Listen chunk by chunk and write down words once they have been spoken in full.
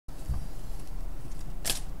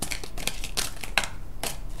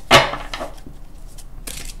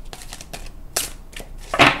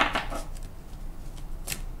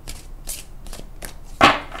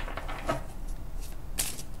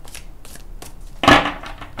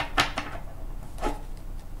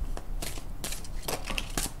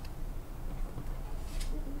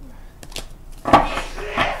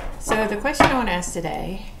So the question I want to ask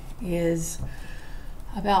today is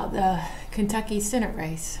about the Kentucky Senate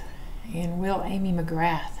race, and will Amy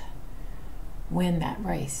McGrath win that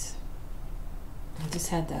race? I just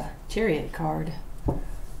had the Chariot card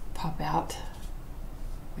pop out,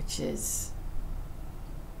 which is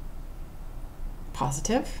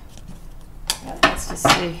positive. But let's just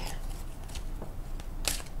see.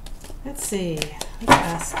 Let's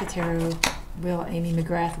ask the tarot, will Amy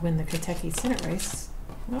McGrath win the Kentucky Senate race?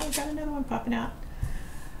 Well, we've got another one popping out.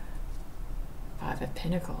 Five of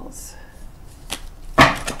Pentacles.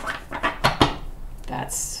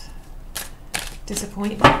 That's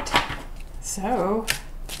disappointment. So,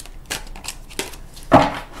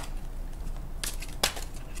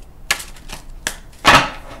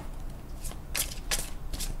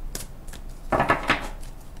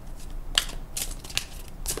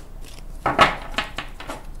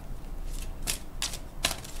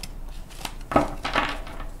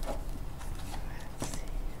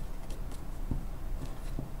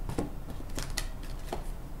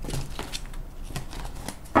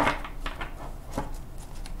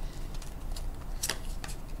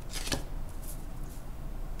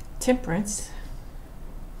 Temperance,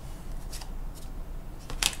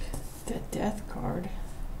 the Death card,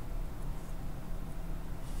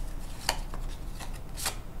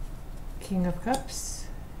 King of Cups,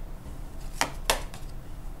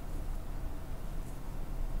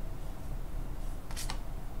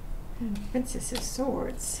 and Princess of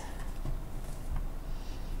Swords.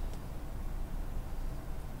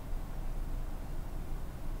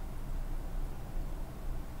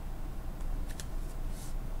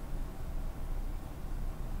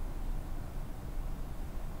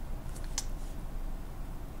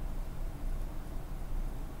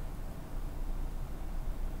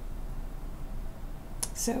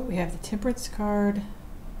 So we have the Temperance card,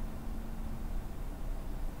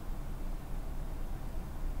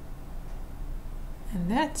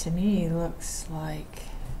 and that to me looks like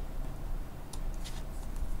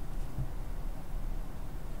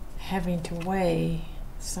having to weigh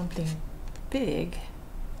something big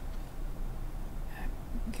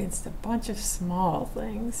against a bunch of small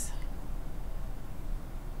things.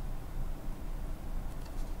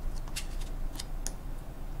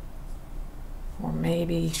 Or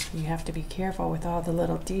maybe you have to be careful with all the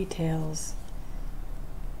little details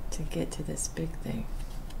to get to this big thing.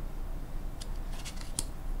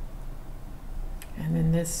 And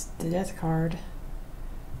then the Death card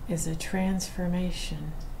is a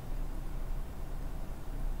transformation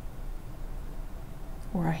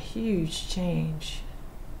or a huge change.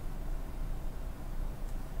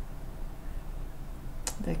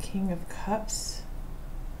 The King of Cups,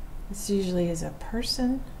 this usually is a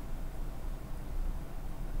person.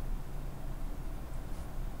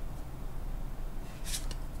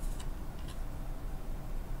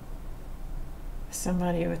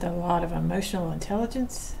 Somebody with a lot of emotional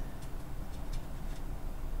intelligence,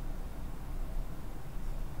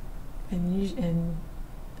 and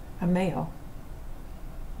a male,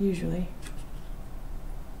 usually.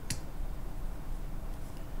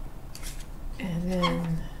 And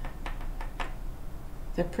then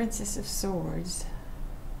the Princess of Swords.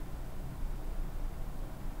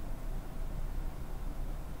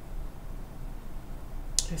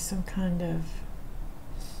 There's some kind of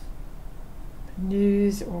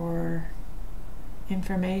news or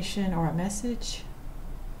information or a message.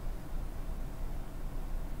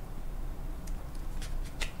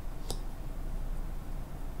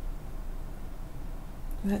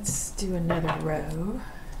 Let's do another row.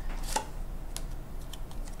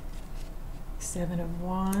 Seven of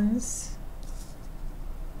Wands.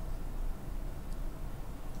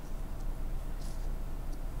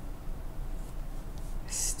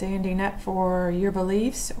 Standing up for your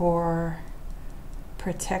beliefs or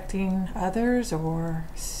protecting others, or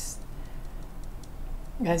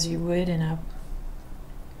as you would in a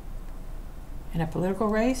political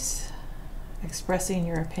race, expressing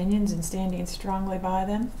your opinions and standing strongly by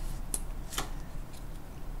them.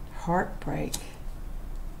 Heartbreak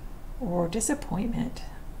or disappointment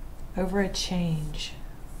over a change.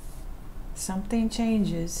 Something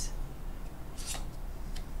changes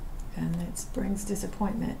and it brings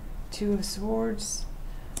disappointment. Two of Swords,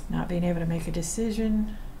 not being able to make a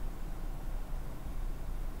decision,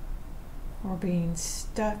 or being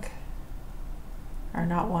stuck, or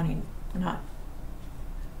not wanting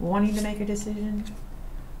to make a decision.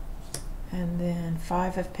 And then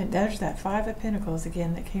there's that Five of Pentacles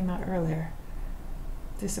again that came out earlier.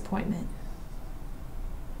 Disappointment.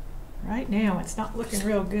 Right now it's not looking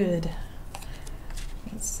real good.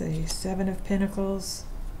 Let's see, Seven of Pentacles,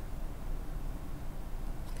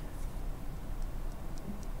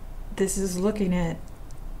 this is looking at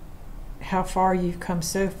how far you've come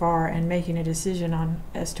so far and making a decision on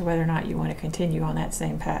as to whether or not you want to continue on that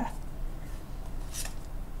same path.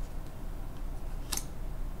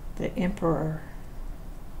 The Emperor.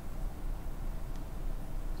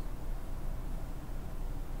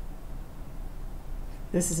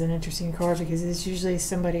 This is an interesting card because it's usually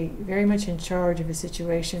somebody very much in charge of a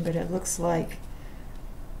situation, but it looks like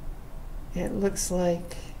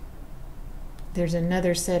there's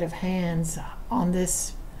another set of hands on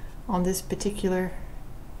this particular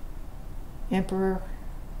Emperor,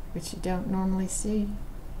 which you don't normally see.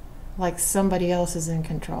 Like somebody else is in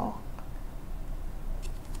control.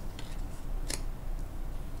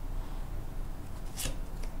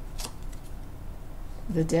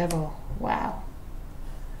 The Devil. Wow.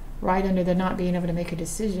 Right under the not being able to make a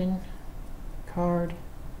decision card.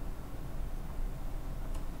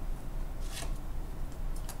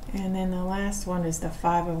 And then the last one is the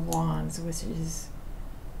Five of Wands, which is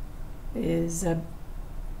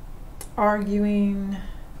arguing,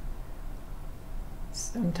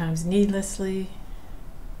 sometimes needlessly,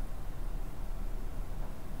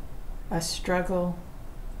 a struggle.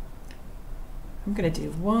 I'm going to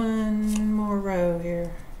do one more row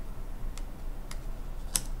here.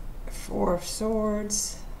 Four of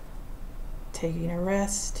Swords, taking a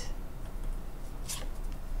rest.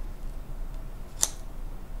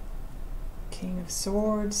 King of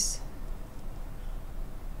Swords.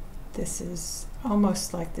 This is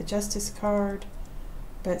almost like the Justice card,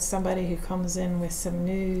 but somebody who comes in with some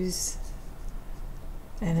news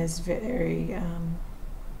and is very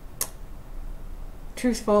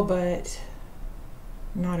truthful but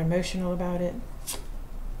not emotional about it.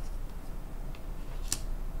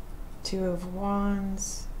 Two of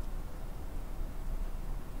Wands.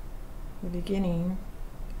 The beginning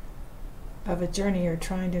of a journey, or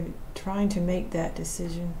trying to make that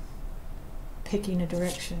decision, picking a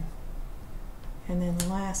direction. And then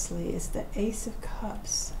lastly is the Ace of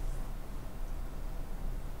Cups.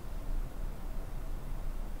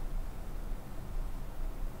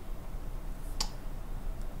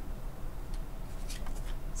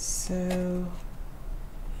 So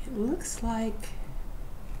it looks like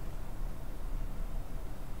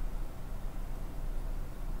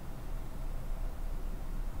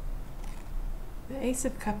the Ace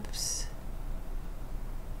of Cups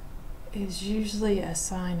is usually a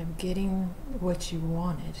sign of getting what you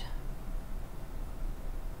wanted,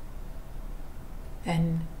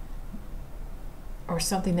 and or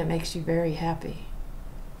something that makes you very happy.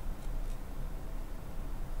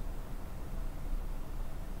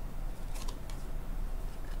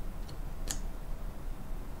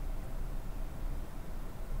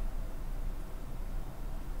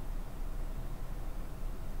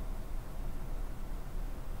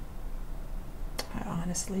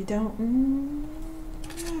 Honestly don't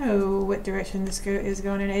know what direction this is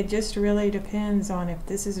going in. It just really depends on if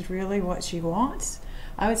this is really what she wants.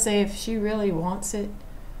 I would say if she really wants it,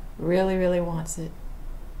 really wants it,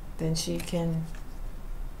 then she can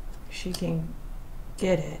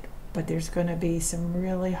get it. But there's going to be some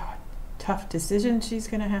really tough decisions she's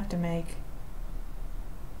going to have to make,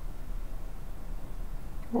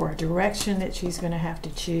 or a direction that she's going to have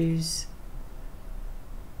to choose,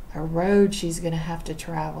 a road she's going to have to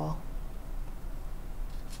travel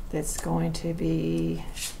that's going to be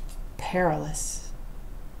perilous.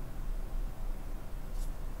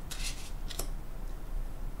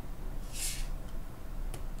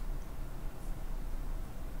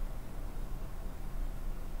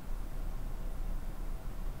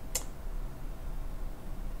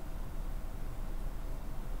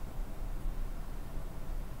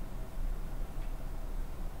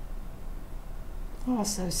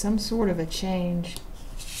 Also, some sort of a change,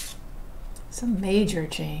 some major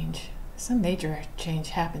change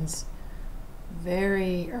happens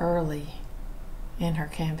very early in her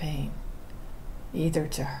campaign, either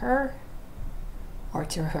to her or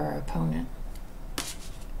to her opponent,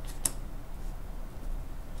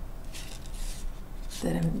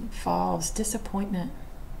 that involves disappointment,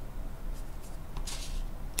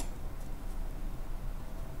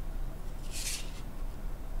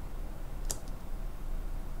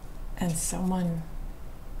 and someone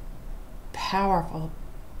powerful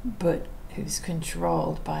but who's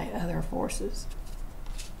controlled by other forces.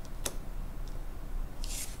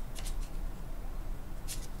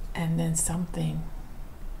 And then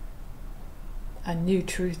a new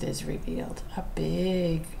truth is revealed. A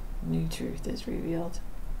big new truth is revealed.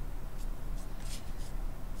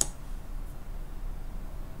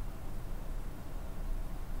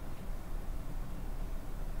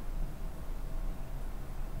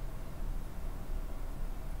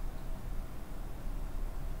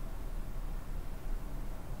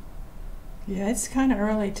 Yeah, it's kind of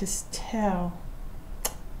early to tell.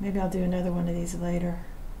 Maybe I'll do another one of these later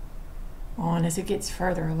on as it gets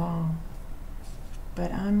further along.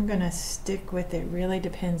 But I'm going to stick with it. Really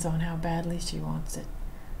depends on how badly she wants it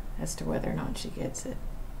as to whether or not she gets it.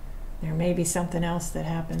 There may be something else that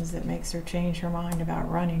happens that makes her change her mind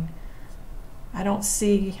about running. I don't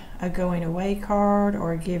see a going away card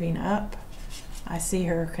or a giving up. I see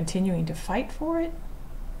her continuing to fight for it.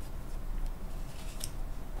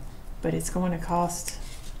 But it's going to cost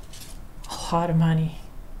a lot of money.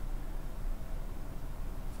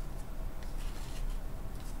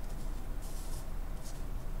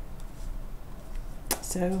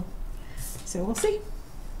 So we'll see.